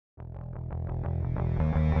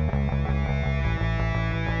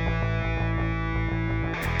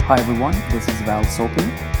Hi everyone, this is Val Sopi,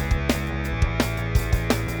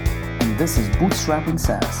 and this is Bootstrapping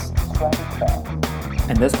SaaS.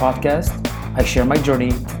 In this podcast, I share my journey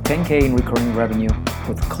to 10K in recurring revenue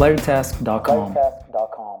with Claritask.com.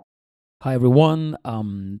 Hi everyone,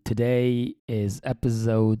 today is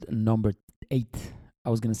episode number 8. I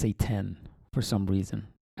was going to say 10 for some reason.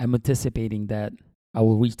 I'm anticipating that I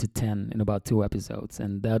will reach to 10 in about 2 episodes,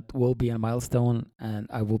 and that will be a milestone, and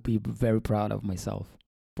I will be very proud of myself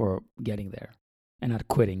for getting there and not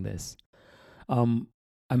quitting this. I'm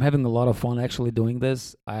having a lot of fun actually doing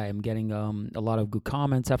this. I'm getting a lot of good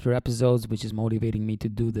comments after episodes, which is motivating me to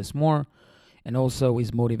do this more, and also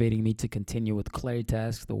is motivating me to continue with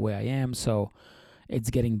Claritask the way I am. So it's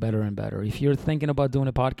getting better and better. If you're thinking about doing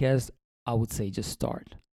a podcast, I would say just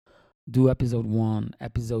start. Do episode 1,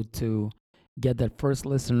 episode 2, get that first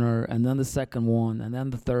listener, and then the second one, and then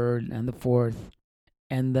the third, and the fourth.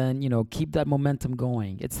 And then, keep that momentum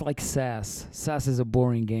going. It's like SaaS. SaaS is a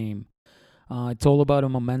boring game. It's all about a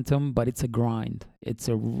momentum, but it's a grind. It's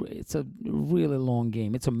a really long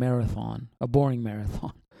game. It's a marathon, a boring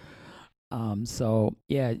marathon. So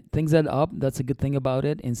yeah, things add up. That's a good thing about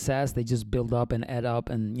it. In SaaS, they just build up and add up,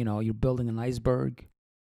 and you're building an iceberg.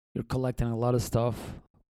 You're collecting a lot of stuff,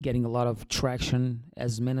 getting a lot of traction,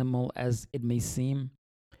 as minimal as it may seem.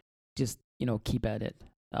 Just keep at it.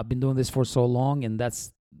 I've been doing this for so long, and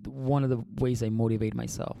that's one of the ways I motivate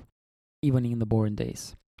myself, even in the boring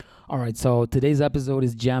days. All right, so today's episode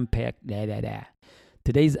is jam-packed.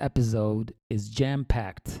 Today's episode is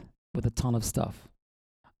jam-packed with a ton of stuff.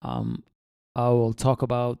 I will talk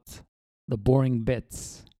about the boring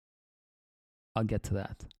bits. I'll get to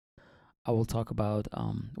that. I will talk about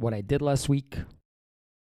what I did last week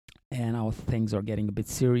and how things are getting a bit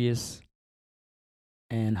serious,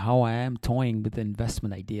 and how I am toying with the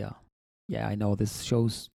investment idea. Yeah, I know this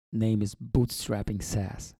show's name is Bootstrapping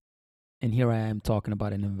SaaS. And here I am talking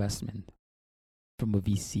about an investment from a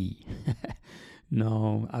VC.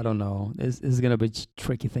 No, I don't know. This is going to be a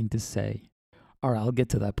tricky thing to say. All right, I'll get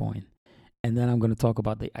to that point. And then I'm going to talk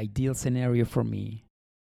about the ideal scenario for me.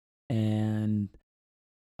 And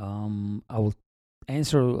I will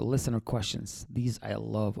answer listener questions. These I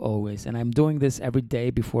love always. And I'm doing this every day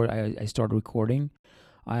before I start recording.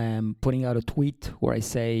 I am putting out a tweet where I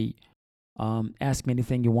say, ask me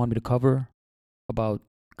anything you want me to cover about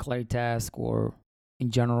Claritask or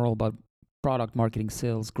in general about product marketing,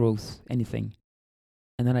 sales, growth, anything.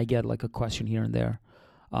 And then I get like a question here and there.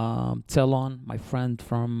 Telon, my friend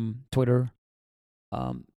from Twitter,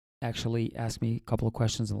 actually asked me a couple of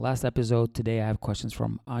questions in the last episode. Today I have questions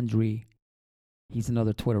from Andre. He's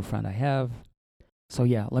another Twitter friend I have. So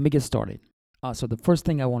yeah, let me get started. So the first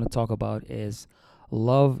thing I want to talk about is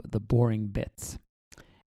love the boring bits.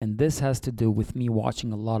 And this has to do with me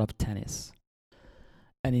watching a lot of tennis.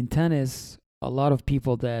 And in tennis, a lot of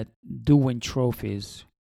people that do win trophies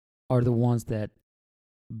are the ones that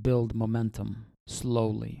build momentum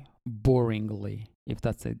slowly, boringly, if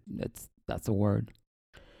that's a word.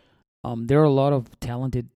 There are a lot of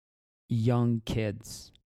talented young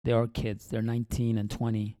kids. They are kids. They're 19 and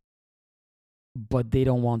 20, but they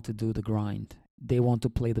don't want to do the grind. They want to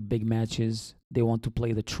play the big matches. They want to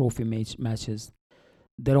play the trophy matches.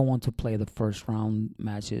 They don't want to play the first round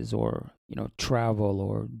matches or, travel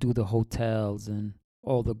or do the hotels and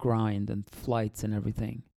all the grind and flights and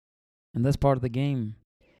everything. And that's part of the game.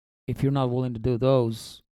 If you're not willing to do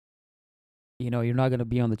those, you're not going to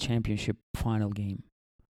be on the championship final game.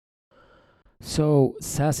 So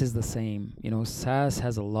SaaS is the same. SaaS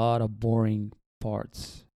has a lot of boring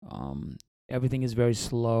parts. Everything is very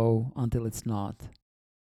slow until it's not.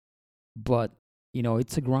 But,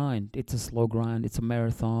 it's a grind. It's a slow grind. It's a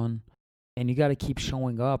marathon. And you got to keep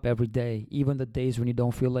showing up every day. Even the days when you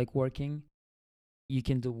don't feel like working, you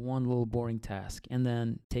can do one little boring task and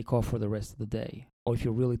then take off for the rest of the day. Or if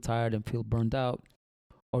you're really tired and feel burned out,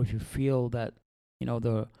 or if you feel that,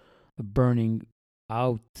 the burning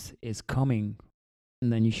out is coming,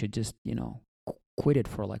 and then you should just, quit it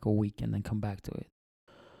for like a week and then come back to it.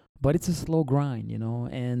 But it's a slow grind,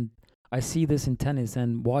 and I see this in tennis,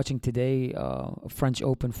 and watching today a French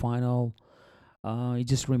Open final, it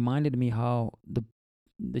just reminded me how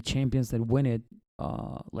the champions that win it,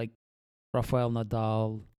 like Rafael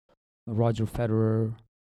Nadal, Roger Federer,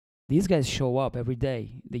 these guys show up every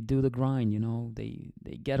day. They do the grind,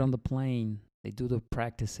 they get on the plane, they do the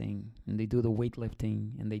practicing, and they do the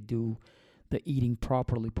weightlifting, and they do the eating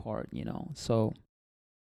properly part, So,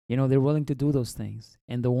 they're willing to do those things.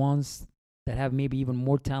 And the ones that have maybe even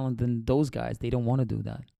more talent than those guys, they don't want to do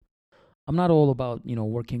that. I'm not all about,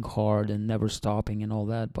 working hard and never stopping and all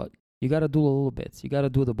that, but you got to do a little bits. You got to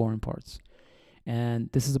do the boring parts. And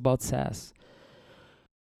this is about SaaS.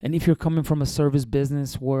 And if you're coming from a service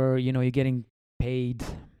business where, you're getting paid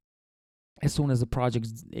as soon as the project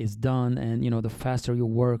is done, and, the faster you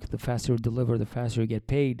work, the faster you deliver, the faster you get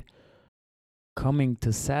paid, coming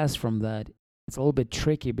to SaaS from that, it's a little bit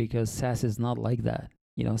tricky because SaaS is not like that.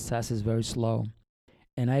 SaaS is very slow.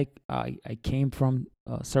 And I came from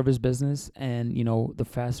service business, and, the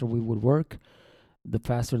faster we would work, the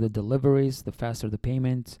faster the deliveries, the faster the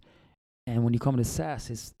payment. And when you come to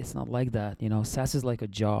SaaS, it's not like that. SaaS is like a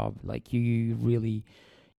job. Like you really,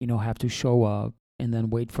 have to show up and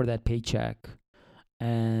then wait for that paycheck.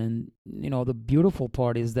 And, the beautiful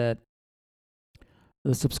part is that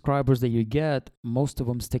the subscribers that you get, most of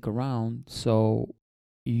them stick around. So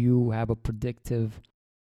you have a predictive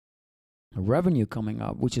revenue coming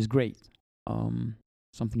up, which is great.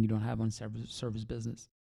 Something you don't have on service business.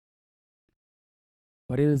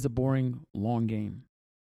 But it is a boring, long game.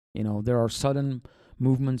 There are sudden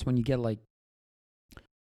movements when you get like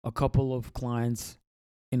a couple of clients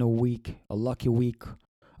in a week, a lucky week,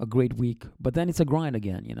 a great week. But then it's a grind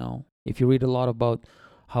again, If you read a lot about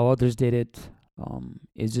how others did it,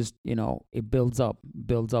 it's just, it builds up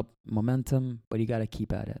momentum, but you got to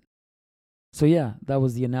keep at it. So yeah, that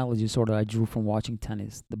was the analogy sort of I drew from watching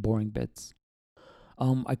tennis, the boring bits.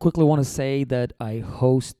 I quickly want to say that I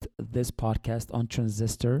host this podcast on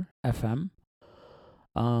Transistor FM.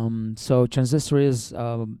 So Transistor is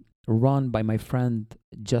run by my friend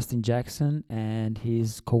Justin Jackson and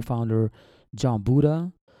his co-founder John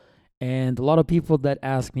Buddha. And a lot of people that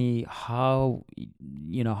ask me how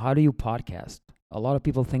do you podcast? A lot of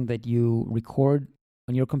people think that you record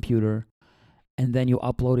on your computer and then you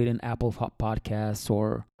upload it in Apple Podcasts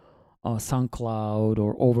or SoundCloud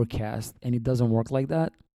or Overcast, and it doesn't work like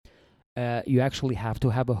that. You actually have to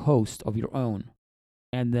have a host of your own.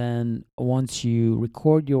 And then once you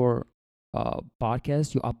record your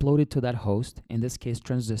podcast, you upload it to that host, in this case,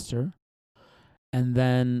 Transistor. And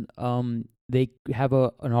then they have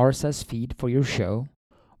an RSS feed for your show,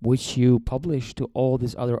 which you publish to all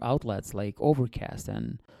these other outlets like Overcast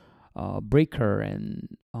and Breaker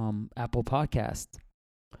and Apple Podcast.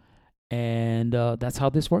 And that's how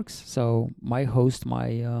this works. So my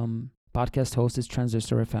podcast host is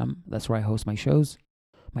Transistor FM. That's where I host my shows,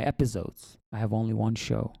 my episodes. I have only one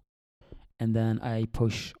show. And then I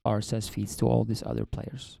push RSS feeds to all these other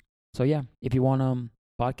players. So yeah, if you want a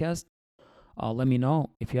podcast, let me know.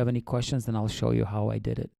 If you have any questions, then I'll show you how I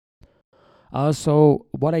did it. So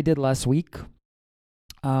what I did last week,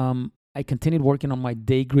 I continued working on my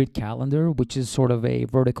day grid calendar, which is sort of a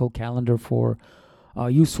vertical calendar for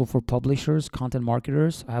useful for publishers, content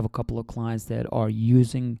marketers. I have a couple of clients that are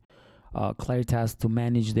using Claritas to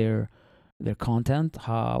manage their content,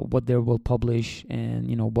 what they will publish,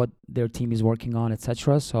 and what their team is working on,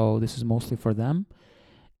 etc. So this is mostly for them.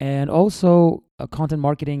 And also, content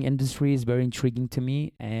marketing industry is very intriguing to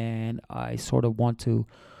me, and I sort of want to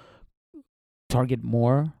target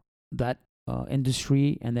more that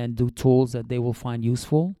industry and then do tools that they will find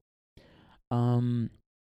useful. And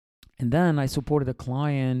then I supported a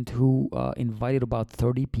client who invited about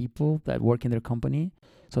 30 people that work in their company.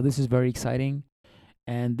 So this is very exciting.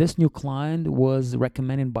 And this new client was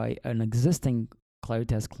recommended by an existing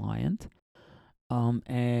Claritas client.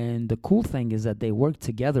 And the cool thing is that they work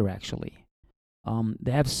together, actually.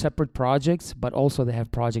 They have separate projects, but also they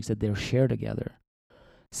have projects that they share together.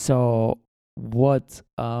 So what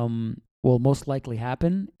will most likely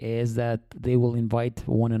happen is that they will invite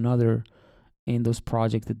one another in those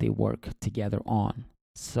projects that they work together on.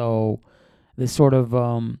 So this sort of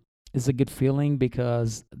is a good feeling,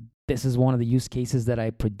 because this is one of the use cases that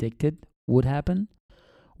I predicted would happen,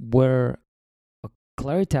 where a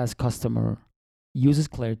Claritas customer uses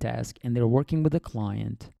Claritask and they're working with a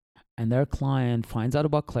client, and their client finds out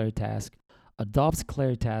about Claritask, adopts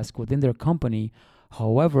Claritask within their company.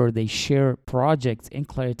 However, they share projects in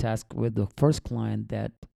Claritask with the first client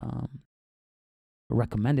that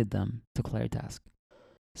recommended them to Claritask.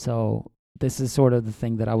 So this is sort of the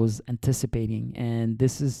thing that I was anticipating, and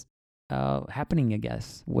this is happening, I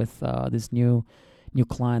guess, with this new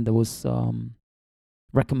client that was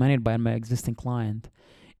recommended by my existing client.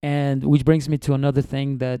 And which brings me to another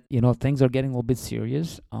thing that, things are getting a little bit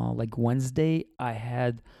serious. Like Wednesday, I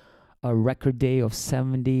had a record day of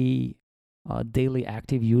 70 daily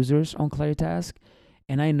active users on Claritask.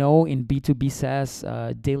 And I know in B2B SaaS,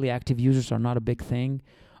 daily active users are not a big thing.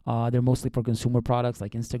 They're mostly for consumer products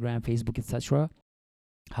like Instagram, Facebook, etc.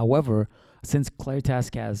 However, since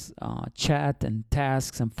Claritask has chat and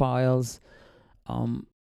tasks and files,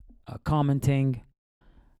 commenting,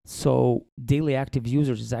 so daily active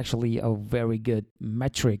users is actually a very good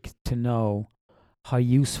metric to know how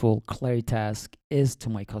useful Claritask is to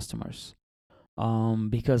my customers.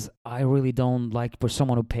 Because I really don't like for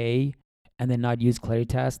someone to pay and then not use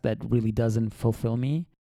Claritask. That really doesn't fulfill me.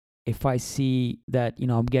 If I see that,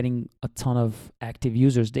 I'm getting a ton of active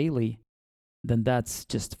users daily, then that's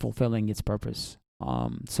just fulfilling its purpose.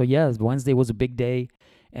 So yeah, Wednesday was a big day,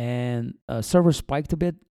 and server spiked a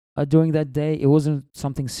bit during that day. It wasn't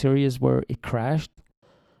something serious where it crashed,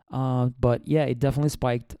 but yeah, it definitely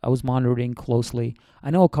spiked. I was monitoring closely.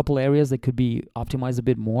 I know a couple areas that could be optimized a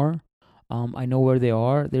bit more. I know where they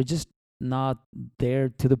are. They're just not there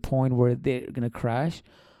to the point where they're gonna crash.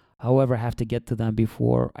 However, I have to get to them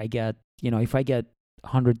before I get, if I get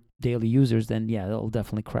 100 daily users, then yeah, it'll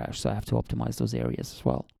definitely crash. So I have to optimize those areas as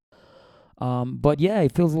well. But yeah,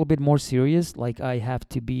 it feels a little bit more serious. Like I have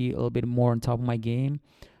to be a little bit more on top of my game.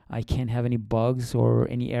 I can't have any bugs or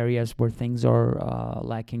any areas where things are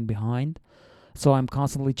lacking behind. So I'm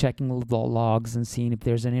constantly checking the logs and seeing if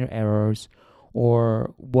there's any errors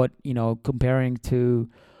or what, comparing to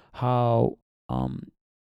how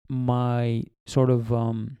my sort of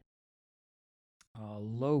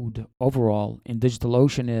load overall in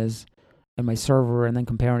DigitalOcean is in my server, and then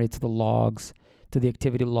comparing it to the logs, to the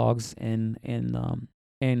activity logs in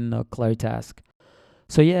Claritask.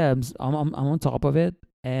 So yeah, I'm on top of it,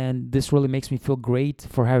 and this really makes me feel great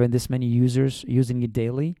for having this many users using it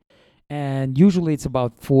daily. And usually it's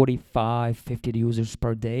about 45, 50 users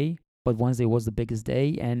per day, but Wednesday was the biggest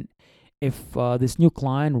day. And if this new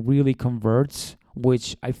client really converts,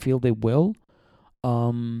 which I feel they will,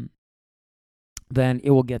 um, then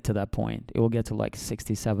it will get to that point. It will get to like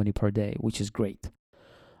 60, 70 per day, which is great.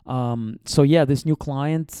 So yeah, this new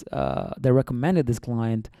client, they recommended this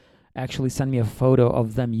client actually send me a photo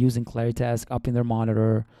of them using Claritask up in their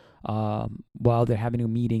monitor while they're having a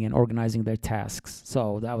meeting and organizing their tasks.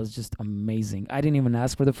 So that was just amazing. I didn't even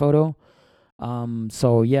ask for the photo.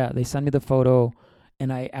 So yeah, they sent me the photo,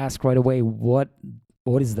 and I asked right away, what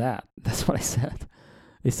is that? That's what I said.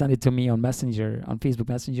 They sent it to me on Messenger, on Facebook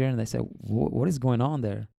Messenger, and they said, what is going on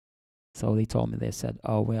there? So they told me, they said,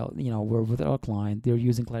 oh, well, we're with our client. They're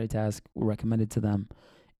using Claritask. We recommend it to them.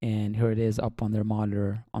 And here it is up on their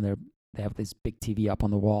monitor, they have this big TV up on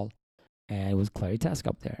the wall, and it was Claritask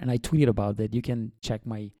up there. And I tweeted about it. You can check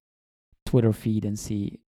my Twitter feed and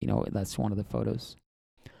see, that's one of the photos.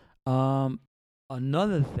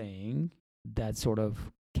 Another thing that sort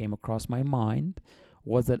of came across my mind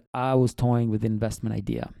was that I was toying with the investment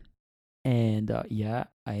idea. And yeah,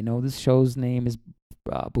 I know this show's name is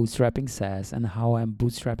Bootstrapping SaaS, and how I'm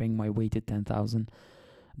bootstrapping my way to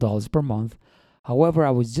 $10,000 per month. However, I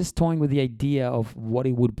was just toying with the idea of what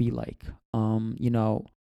it would be like. On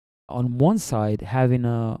one side, having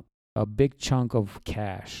a big chunk of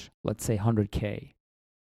cash, let's say 100K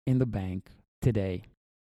in the bank today,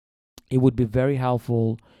 it would be very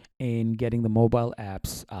helpful in getting the mobile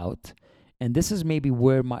apps out. And this is maybe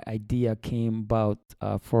where my idea came about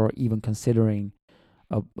for even considering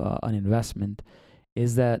an investment,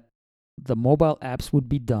 is that the mobile apps would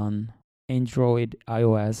be done, Android,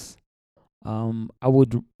 iOS. I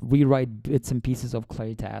would rewrite bits and pieces of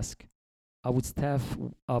Claritask. I would staff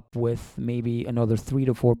up with maybe another 3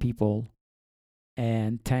 to 4 people,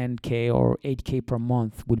 and 10K or 8K per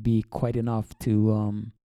month would be quite enough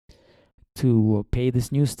to pay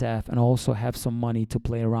this new staff, and also have some money to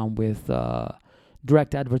play around with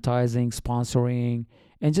direct advertising, sponsoring,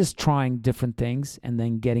 and just trying different things and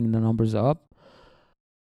then getting the numbers up.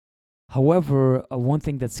 However, one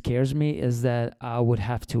thing that scares me is that I would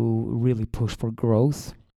have to really push for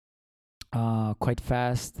growth quite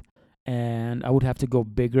fast, and I would have to go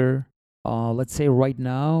bigger. Let's say right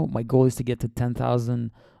now, my goal is to get to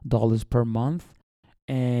 $10,000 per month.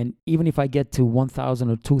 And even if I get to 1,000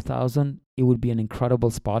 or 2,000, it would be an incredible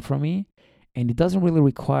spot for me. And it doesn't really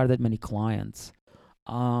require that many clients.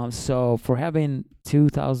 So for having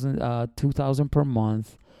 2,000 per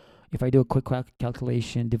month, if I do a quick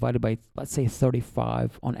calculation divided by, let's say,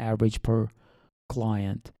 35 on average per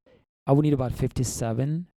client, I would need about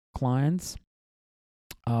 57 clients,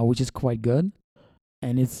 which is quite good.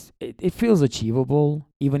 And it feels achievable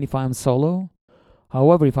even if I'm solo.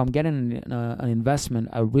 However, if I'm getting an investment,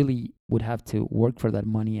 I really would have to work for that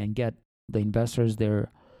money and get the investors their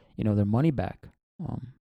money back.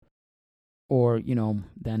 Or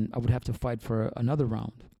then I would have to fight for another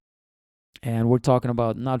round. And we're talking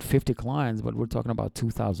about not 50 clients, but we're talking about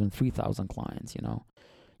 2,000, 3,000 clients.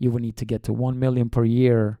 You would need to get to 1 million per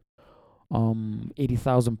year,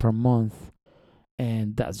 80,000 per month,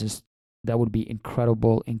 and that would be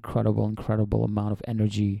incredible amount of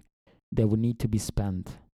energy that would need to be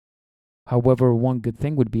spent. However, one good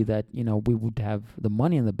thing would be that, we would have the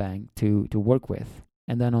money in the bank to work with.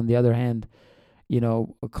 And then on the other hand,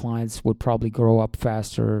 clients would probably grow up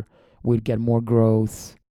faster, we'd get more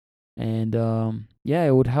growth, and yeah,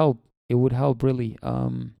 it would help. It would help really.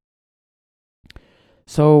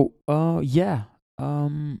 Yeah,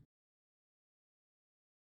 um,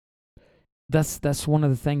 that's one of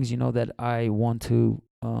the things that I want to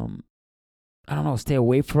I don't know, stay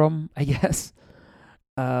away from, I guess.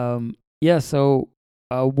 Yeah. So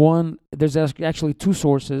one, there's actually two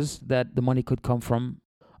sources that the money could come from.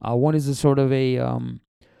 One is a sort of a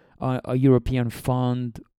European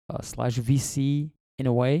fund slash VC in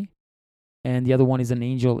a way, and the other one is an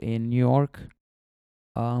angel in New York.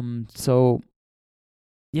 So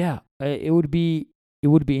yeah, it would be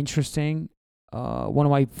interesting. One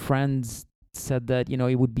of my friends said that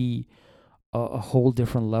it would be a whole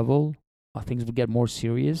different level. Things would get more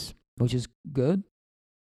serious, which is good.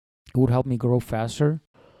 It would help me grow faster.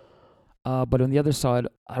 But on the other side,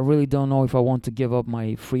 I really don't know if I want to give up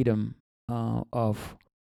my freedom of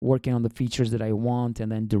working on the features that I want and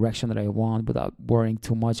then direction that I want without worrying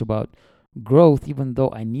too much about growth, even though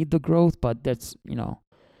I need the growth. But that's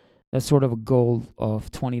sort of a goal of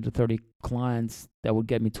 20 to 30 clients that would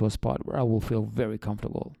get me to a spot where I will feel very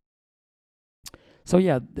comfortable. So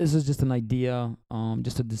yeah, this is just an idea,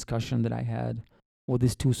 just a discussion that I had with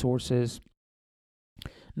these two sources.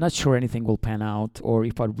 Not sure anything will pan out or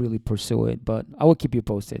if I'd really pursue it, but I will keep you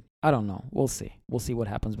posted. I don't know. We'll see. We'll see what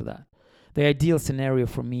happens with that. The ideal scenario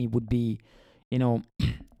for me would be, you know,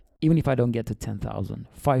 even if I don't get to 10,000,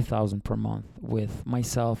 5,000 per month with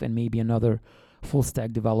myself and maybe another full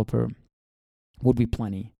stack developer would be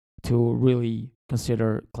plenty to really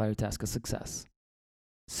consider Claritask a success.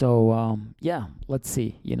 So yeah, let's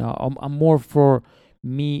see. I'm more for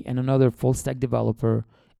me and another full stack developer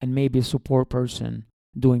and maybe a support person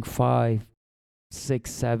doing 5,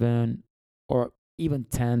 6, 7, or even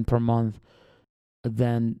 10 per month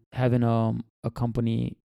than having a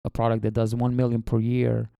company, a product that does 1 million per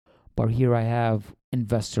year. But here I have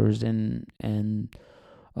investors and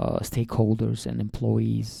stakeholders and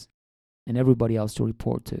employees and everybody else to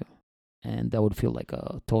report to, and that would feel like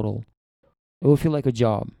a total. It would feel like a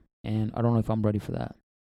job, and I don't know if I'm ready for that.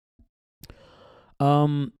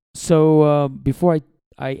 So before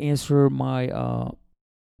I answer my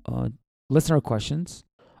listener questions,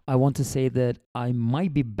 I want to say that I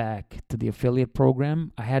might be back to the affiliate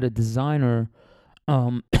program. I had a designer,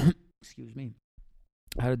 excuse me,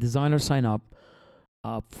 I had a designer sign up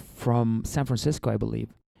from San Francisco, I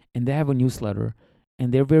believe, and they have a newsletter,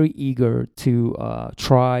 and they're very eager to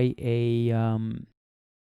try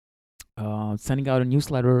sending out a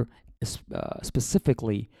newsletter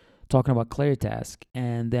specifically talking about Claritask,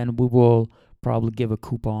 and then we will probably give a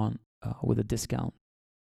coupon with a discount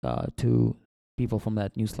to people from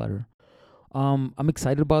that newsletter. I'm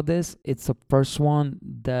excited about this. It's the first one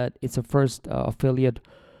it's a first affiliate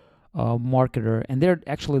marketer, and they're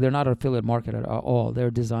not an affiliate marketer at all. They're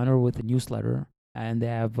a designer with a newsletter, and they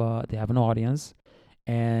have an audience,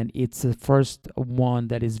 and it's the first one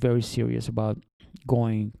that is very serious about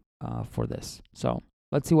going for this. So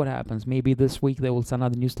let's see what happens. Maybe this week they will send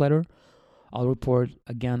out the newsletter. I'll report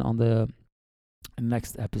again on the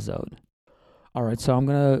next episode. All right, so I'm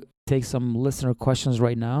gonna take some listener questions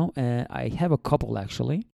right now, and I have a couple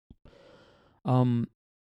actually.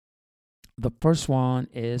 The first one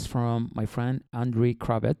is from my friend Andrei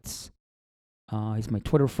Kravets. He's my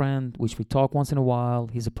Twitter friend, which we talk once in a while.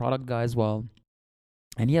 He's a product guy as well,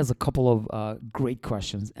 and he has a couple of great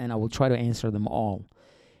questions, and I will try to answer them all.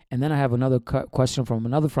 And then I have another question from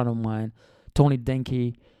another friend of mine, Tony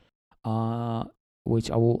Denke,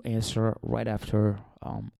 which I will answer right after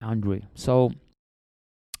Andre. So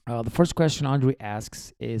the first question Andre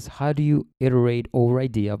asks is, how do you iterate over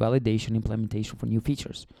idea, validation, implementation for new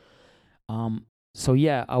features? So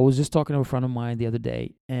yeah, I was just talking to a friend of mine the other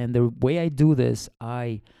day, and the way I do this,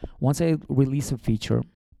 once I release a feature,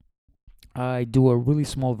 I do a really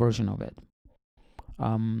small version of it.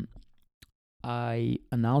 I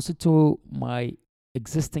announce it to my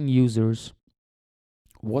existing users,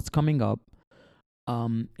 what's coming up,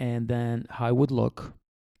 and then how it would look.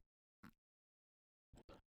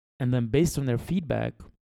 And then based on their feedback,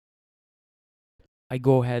 I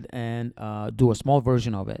go ahead and do a small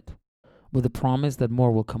version of it with the promise that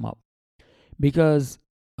more will come up. Because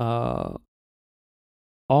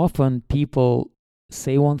often people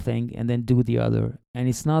say one thing and then do the other. And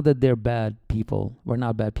it's not that they're bad people. We're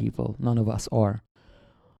not bad people. None of us are.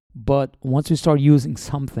 But once we start using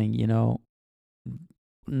something,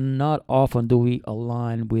 not often do we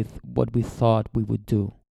align with what we thought we would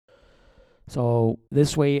do. So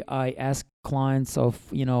this way I ask clients of,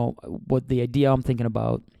 what the idea I'm thinking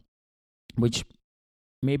about, which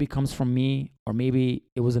maybe comes from me, or maybe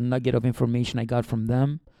it was a nugget of information I got from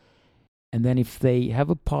them. And then if they have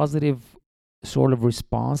a positive sort of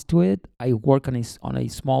response to it, I work on a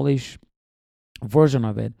smallish version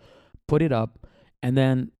of it, put it up, and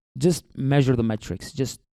then just measure the metrics.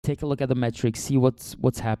 Just take a look at the metrics, see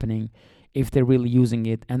what's happening, if they're really using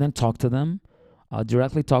it, and then talk to them.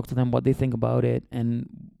 Directly talk to them what they think about it, and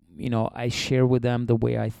I share with them the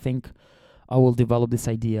way I think I will develop this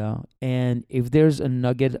idea. And if there's a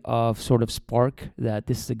nugget of sort of spark that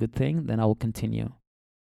this is a good thing, then I will continue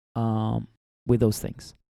with those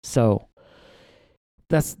things. So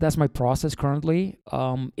that's my process currently.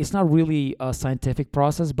 It's not really a scientific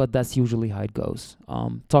process, but that's usually how it goes.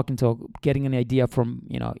 Getting an idea from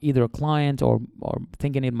either a client or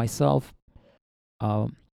thinking it myself,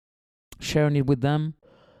 sharing it with them,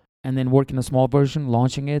 and then working a small version,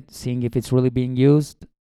 launching it, seeing if it's really being used,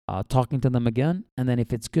 talking to them again, and then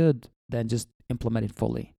if it's good, then just implement it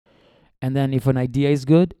fully. And then if an idea is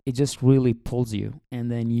good, it just really pulls you.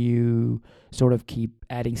 And then you sort of keep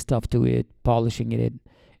adding stuff to it, polishing it,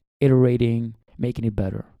 iterating, making it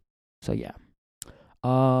better. So yeah.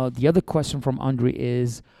 The other question from Andre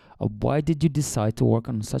is, why did you decide to work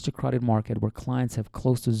on such a crowded market where clients have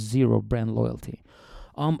close to zero brand loyalty?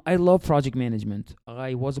 I love project management.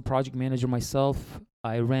 I was a project manager myself.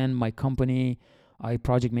 I ran my company. I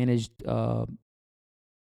project managed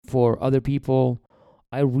for other people.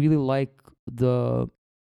 I really like the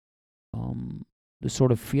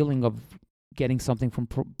sort of feeling of getting something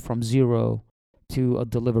from zero to a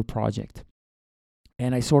delivered project,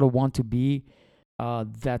 and I sort of want to be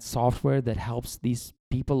that software that helps these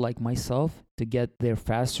people like myself to get there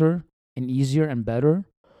faster and easier and better,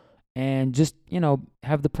 and just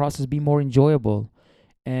have the process be more enjoyable,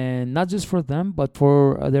 and not just for them but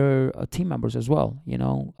for their team members as well.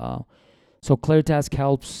 So ClearTask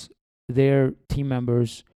helps their team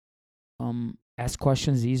members ask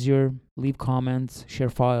questions easier, leave comments, share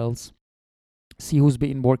files, see who's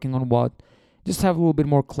been working on what, just have a little bit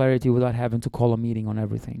more clarity without having to call a meeting on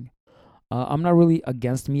everything. I'm not really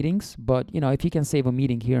against meetings, but if you can save a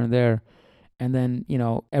meeting here and there, and then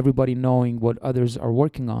everybody knowing what others are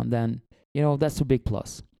working on, then that's a big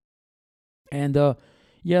plus. And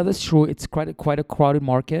yeah, that's true. It's quite a crowded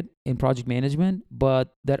market in project management,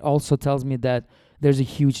 but that also tells me that there's a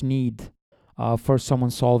huge need for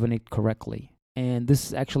someone solving it correctly. And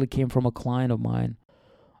this actually came from a client of mine.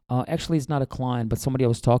 Actually, it's not a client, but somebody I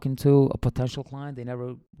was talking to, a potential client. They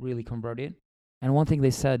never really converted. And one thing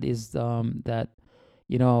they said is that,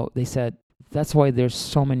 they said, that's why there's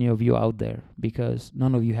so many of you out there, because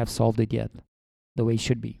none of you have solved it yet the way it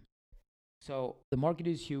should be. So the market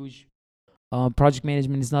is huge. Project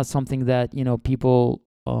management is not something that people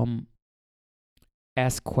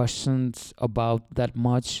ask questions about that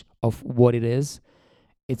much of what it is.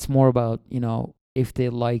 It's more about if they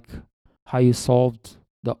like how you solved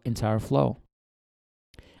the entire flow.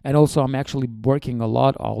 And also, I'm actually working a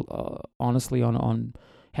lot, honestly, on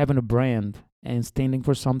having a brand and standing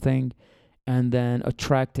for something, and then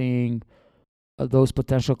attracting those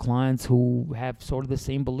potential clients who have sort of the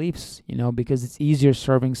same beliefs, because it's easier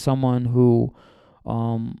serving someone who,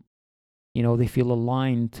 they feel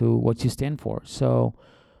aligned to what you stand for. So,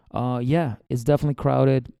 yeah, it's definitely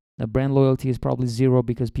crowded. The brand loyalty is probably zero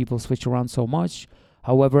because people switch around so much.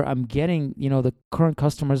 However, I'm getting, the current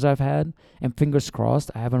customers I've had, and fingers crossed,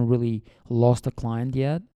 I haven't really lost a client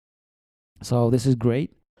yet. So this is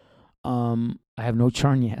great. I have no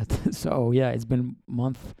churn yet. So yeah, it's been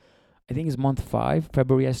I think it's month 5.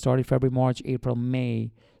 February I started, February, March, April,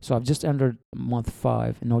 May. So I've just entered month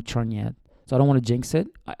 5 and no churn yet. So I don't want to jinx it.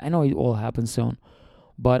 I know it will happen soon.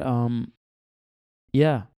 But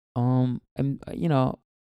yeah. And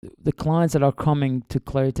the clients that are coming to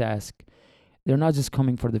ClearTask, they're not just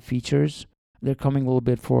coming for the features. They're coming a little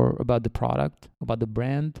bit about the product, about the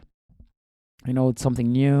brand. It's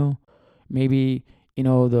something new. Maybe,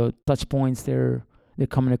 the touch points they're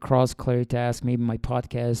coming across ClearTask, maybe my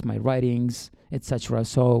podcast, my writings, etc.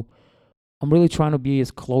 So I'm really trying to be as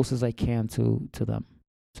close as I can to them.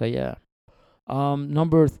 So yeah.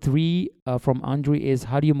 Number 3 from Andre is,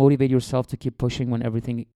 how do you motivate yourself to keep pushing when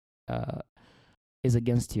everything is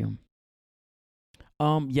against you?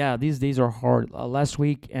 Yeah, these days are hard. Last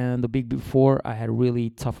week and the week before, I had really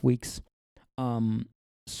tough weeks.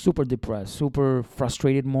 Super depressed, super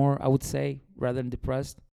frustrated, more I would say, rather than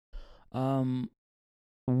depressed.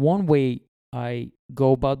 One way I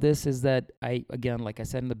go about this is that again, like I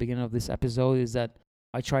said in the beginning of this episode, is that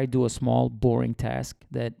I try to do a small, boring task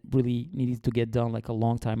that really needed to get done like a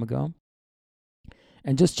long time ago.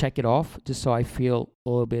 and just check it off, just so I feel a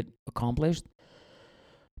little bit accomplished.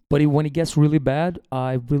 But when it gets really bad,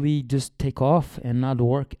 I really just take off and not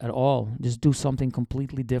work at all. Just do something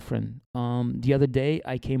completely different. The other day,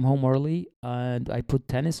 I came home early and I put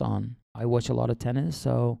tennis on. I watch a lot of tennis,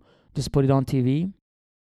 so just put it on TV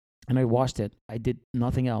and I watched it. I did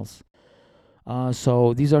nothing else.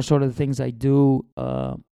 So these are sort of the things I do,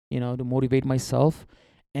 to motivate myself.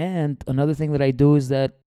 And another thing that I do is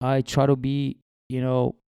that I try to be,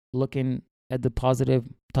 looking at the positive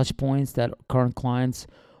touch points that current clients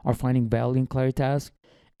are finding value in Claritask.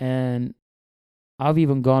 And I've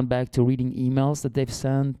even gone back to reading emails that they've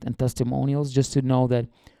sent and testimonials just to know that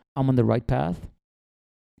I'm on the right path.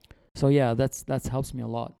 So yeah, that's helps me a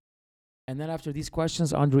lot. And then after these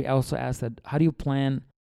questions, Andre also asked that how do you plan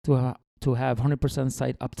to have 100%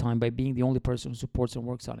 site uptime by being the only person who supports and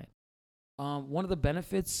works on it? One of the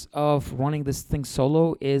benefits of running this thing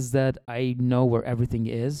solo is that I know where everything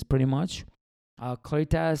is pretty much.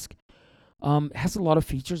 Claritask has a lot of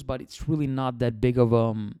features, but it's really not that big of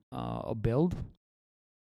a build.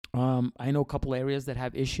 I know a couple areas that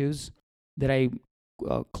have issues that I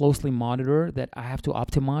closely monitor that I have to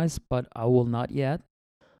optimize, but I will not yet.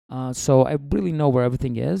 So I really know where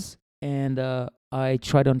everything is, and I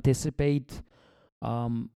try to anticipate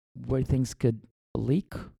where things could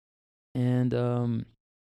leak. And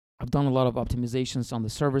I've done a lot of optimizations on the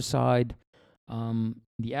server side,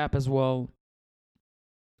 the app as well.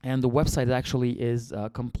 And the website actually is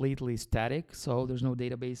completely static, so there's no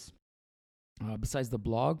database besides the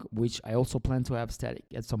blog, which I also plan to have static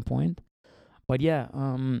at some point. But yeah,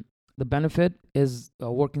 the benefit is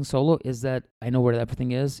working solo is that I know where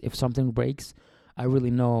everything is. If something breaks, I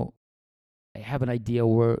really know. I have an idea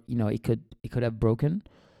where it could have broken.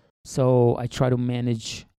 So I try to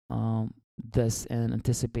manage this and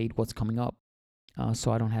anticipate what's coming up,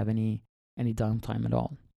 so I don't have any downtime at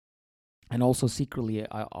all. And also secretly,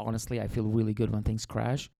 I feel really good when things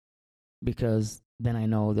crash, because then I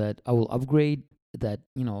know that I will upgrade, that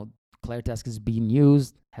Claritask is being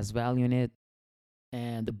used, has value in it.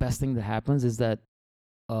 And the best thing that happens is that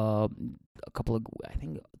I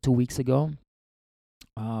think 2 weeks ago,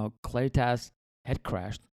 Claritask had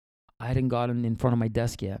crashed. I hadn't gotten in front of my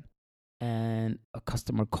desk yet, and a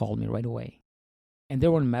customer called me right away. And they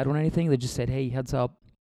weren't mad or anything. They just said, "Hey, heads up,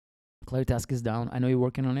 Claritask is down. I know you're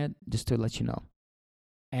working on it, just to let you know."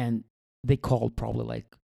 And they called probably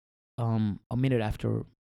like a minute after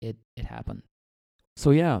it happened.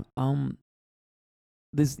 So yeah,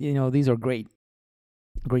 these are great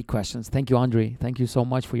questions. Thank you, Andre. Thank you so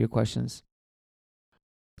much for your questions.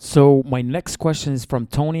 So my next question is from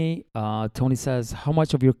Tony. Tony says, how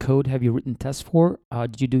much of your code have you written tests for?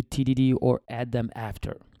 Did you do TDD or add them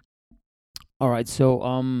after? All right, so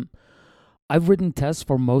I've written tests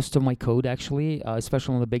for most of my code actually,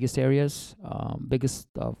 especially on the biggest areas, biggest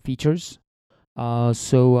features.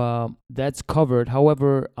 So that's covered.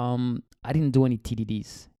 However, I didn't do any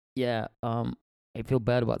TDDs. Yeah, I feel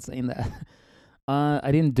bad about saying that.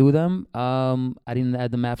 I didn't do them. I didn't add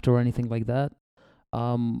them after or anything like that.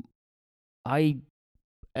 When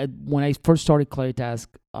I first started Claritask,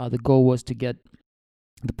 the goal was to get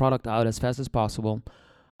the product out as fast as possible.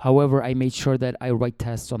 However, I made sure that I write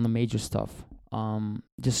tests on the major stuff,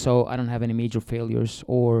 just so I don't have any major failures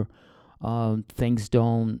or things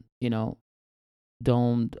don't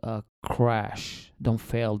crash, don't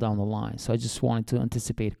fail down the line. So I just wanted to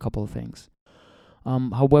anticipate a couple of things.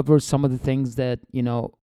 However, some of the things that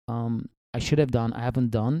I should have done, I haven't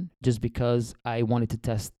done, just because I wanted to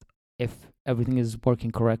test if everything is working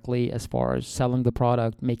correctly as far as selling the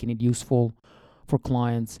product, making it useful for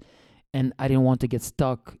clients. And I didn't want to get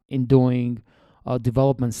stuck in doing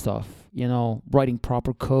development stuff, writing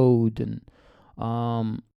proper code. And,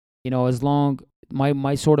 as long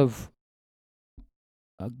my sort of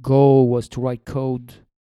goal was to write code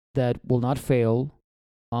that will not fail,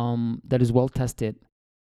 that is well tested.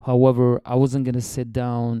 However, I wasn't going to sit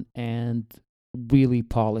down and really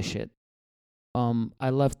polish it. I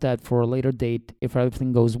left that for a later date. If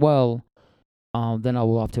everything goes well, then I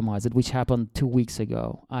will optimize it, which happened 2 weeks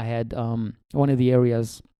ago. I had one of the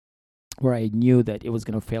areas where I knew that it was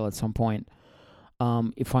going to fail at some point.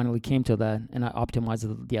 It finally came to that, and I optimized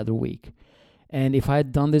it the other week. And if I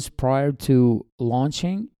had done this prior to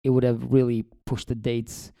launching, it would have really pushed the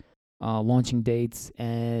dates, launching dates,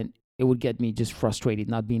 and it would get me just frustrated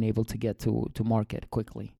not being able to get to market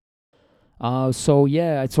quickly. So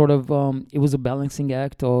yeah, it sort of it was a balancing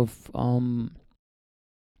act of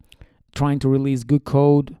trying to release good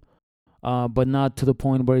code, but not to the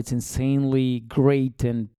point where it's insanely great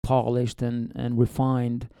and polished and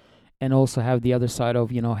refined, and also have the other side of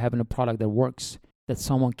having a product that works, that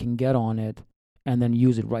someone can get on it and then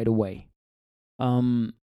use it right away.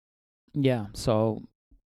 Yeah, so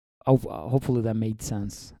hopefully that made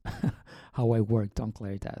sense how I worked on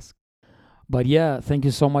Claritask. But yeah, thank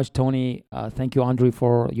you so much, Tony. Thank you, Andre,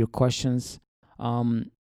 for your questions.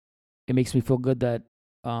 Um, it makes me feel good that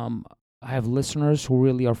um, I have listeners who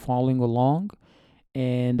really are following along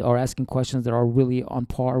and are asking questions that are really on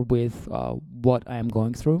par with what I am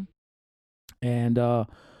going through. And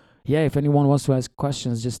yeah, if anyone wants to ask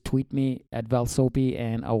questions, just tweet me at Valsopi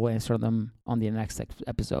and I will answer them on the next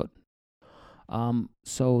episode.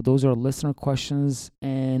 So those are listener questions,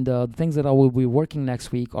 and the things that I will be working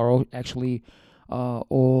next week are actually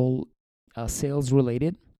all sales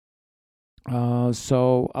related.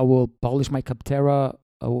 So I will publish my Capterra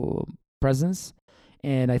presence,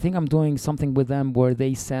 and I think I'm doing something with them where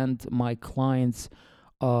they send my clients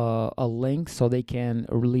a link so they can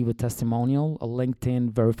leave a testimonial, a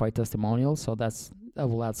LinkedIn verified testimonial. So that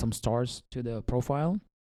will add some stars to the profile.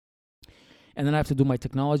 And then I have to do my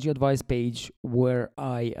technology advice page where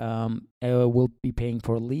I will be paying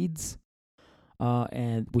for leads,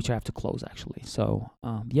 and which I have to close actually. So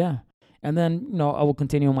yeah, and then I will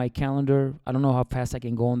continue my calendar. I don't know how fast I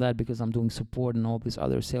can go on that because I'm doing support and all this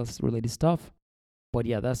other sales related stuff. But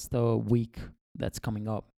yeah, that's the week that's coming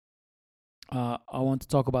up. I want to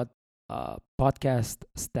talk about podcast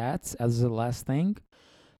stats as the last thing.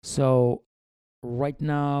 So right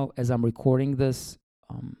now, as I'm recording this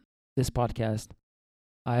podcast,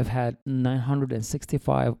 I've had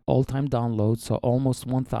 965 all-time downloads, so almost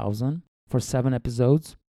 1,000 for 7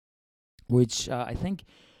 episodes, which I think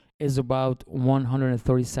is about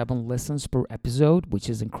 137 listens per episode, which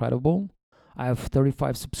is incredible. I have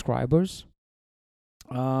 35 subscribers.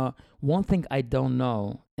 One thing I don't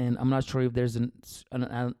know, and I'm not sure if there's an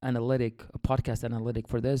analytic, a podcast analytic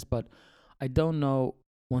for this, but I don't know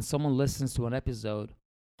when someone listens to an episode,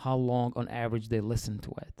 how long on average they listen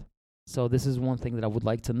to it. So this is one thing that I would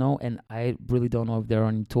like to know, and I really don't know if there are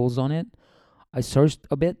any tools on it. I searched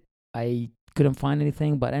a bit. I couldn't find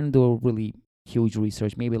anything, but I didn't do a really huge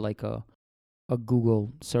research, maybe like a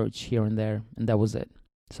Google search here and there, and that was it.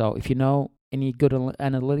 So if you know any good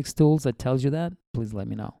analytics tools that tells you that, please let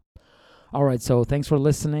me know. All right, so thanks for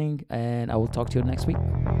listening, and I will talk to you next week.